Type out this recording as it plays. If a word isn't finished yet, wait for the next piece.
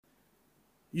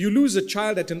You lose a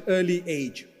child at an early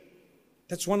age.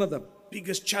 That's one of the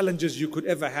biggest challenges you could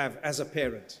ever have as a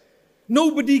parent.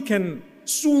 Nobody can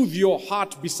soothe your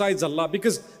heart besides Allah,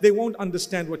 because they won't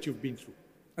understand what you've been through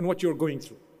and what you're going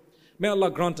through. May Allah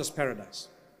grant us paradise.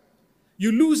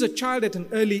 You lose a child at an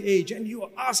early age and you are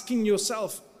asking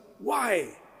yourself, why?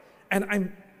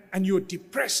 And you're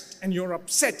depressed and you're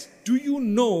upset. Do you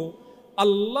know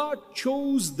Allah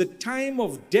chose the time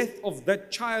of death of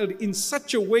that child in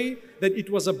such a way that it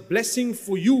was a blessing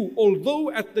for you,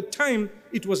 although at the time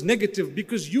it was negative,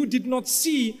 because you did not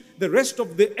see the rest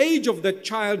of the age of that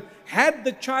child. Had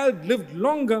the child lived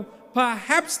longer,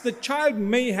 perhaps the child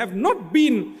may have not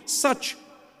been such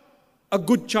a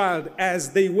good child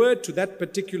as they were to that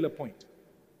particular point.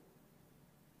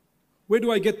 Where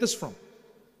do I get this from?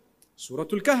 Surah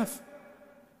Al-Kahf.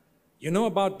 You know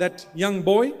about that young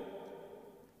boy?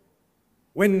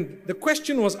 When the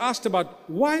question was asked about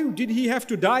why did he have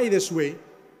to die this way,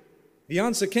 the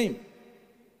answer came.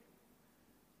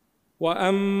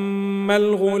 وَأَمَّا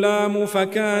الْغُلَامُ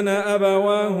فَكَانَ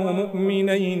أَبَوَاهُ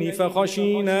مُؤْمِنَيْنِ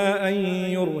فَخَشِينَا أَن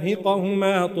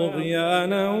يُرْهِقَهُمَا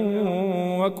طُغْيَانًا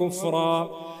وَكُفْرًا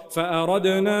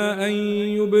فَأَرَدْنَا أَن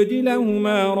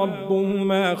يُبْدِلَهُمَا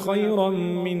رَبُّهُمَا خَيْرًا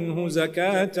مِّنْهُ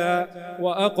زَكَاةً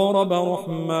وَأَقْرَبَ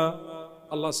رُحْمًا.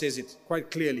 Allah says it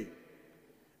quite clearly.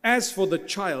 As for the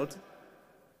child,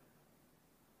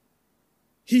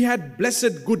 he had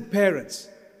blessed good parents.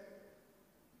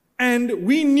 And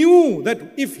we knew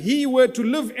that if he were to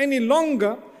live any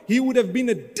longer, he would have been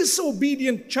a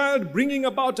disobedient child, bringing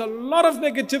about a lot of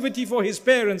negativity for his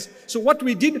parents. So what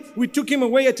we did, we took him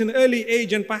away at an early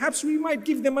age, and perhaps we might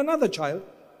give them another child.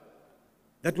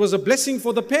 That was a blessing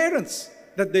for the parents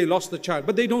that they lost the child,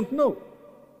 but they don't know.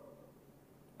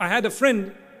 I had a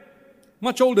friend,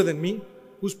 much older than me,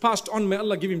 who's passed on, may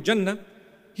Allah give him Jannah.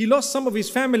 He lost some of his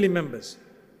family members.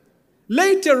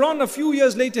 Later on, a few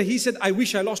years later, he said, I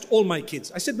wish I lost all my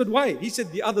kids. I said, but why? He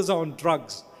said, the others are on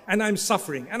drugs, and I'm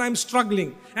suffering, and I'm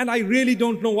struggling, and I really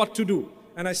don't know what to do.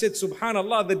 And I said,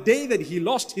 subhanallah, the day that he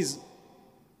lost his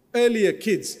earlier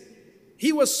kids,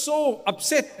 he was so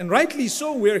upset, and rightly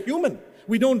so. We're human.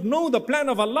 We don't know the plan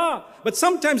of Allah. But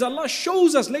sometimes Allah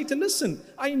shows us later, listen,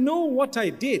 I know what I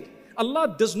did.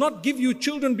 Allah does not give you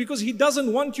children because He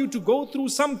doesn't want you to go through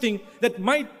something that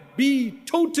might be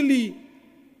totally,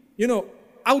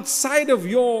 outside of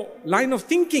your line of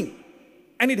thinking.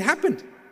 And it happened.